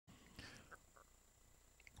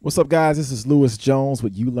What's up, guys? This is Lewis Jones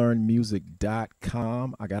with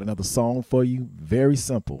YouLearnMusic.com. I got another song for you. Very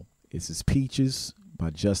simple. This is Peaches by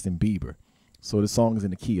Justin Bieber. So the song is in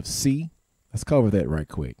the key of C. Let's cover that right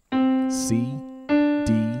quick. C,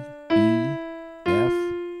 D, E, F,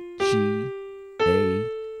 G, A,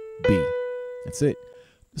 B. That's it.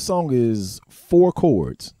 The song is 4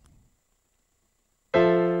 chords.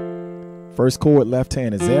 First chord, left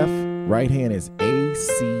hand is F. Right hand is A,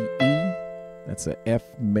 C, E. That's a F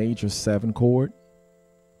major 7 chord.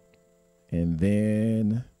 And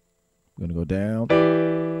then we're going to go down.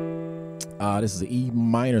 This is an E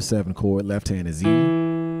minor 7 chord. Left hand is E.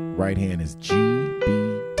 Right hand is G,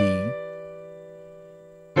 B, D.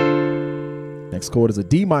 Next chord is a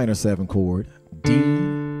D minor 7 chord. D,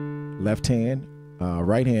 left hand.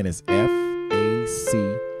 Right hand is F, A, C.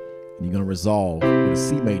 And you're going to resolve with a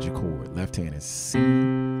C major chord. Left hand is C, E,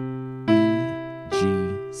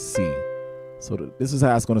 G, C. So this is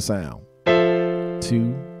how it's going to sound.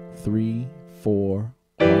 2, 3, 4,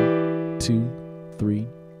 1, 2, 3,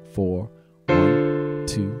 4, 1,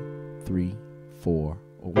 2, 3, 4,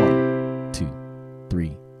 1, 2,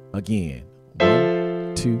 3. Again.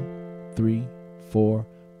 1, 2, 3, 4,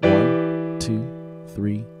 1, 2,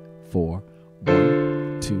 3, 4,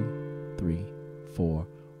 1, 2, 3, 4,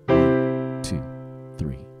 1, 2,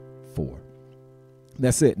 3, 4.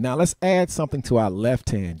 That's it. Now let's add something to our left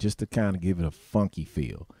hand just to kind of give it a funky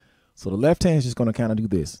feel. So the left hand is just going to kind of do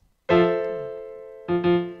this.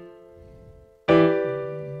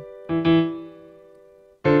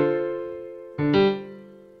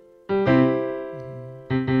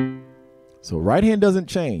 So right hand doesn't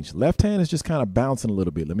change. Left hand is just kind of bouncing a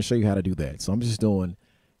little bit. Let me show you how to do that. So I'm just doing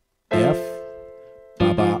F,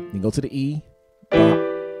 ba ba, then go to the E, ba,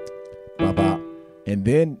 ba ba. And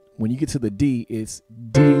then when you get to the D, it's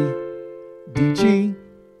D, D, G,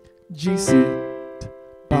 G, C,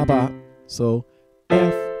 ba, ba. So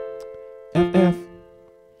F, F, F,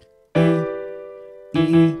 A,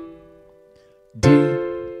 E, D,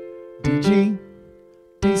 D, G,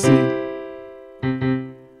 D, C.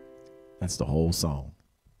 That's the whole song.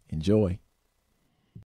 Enjoy.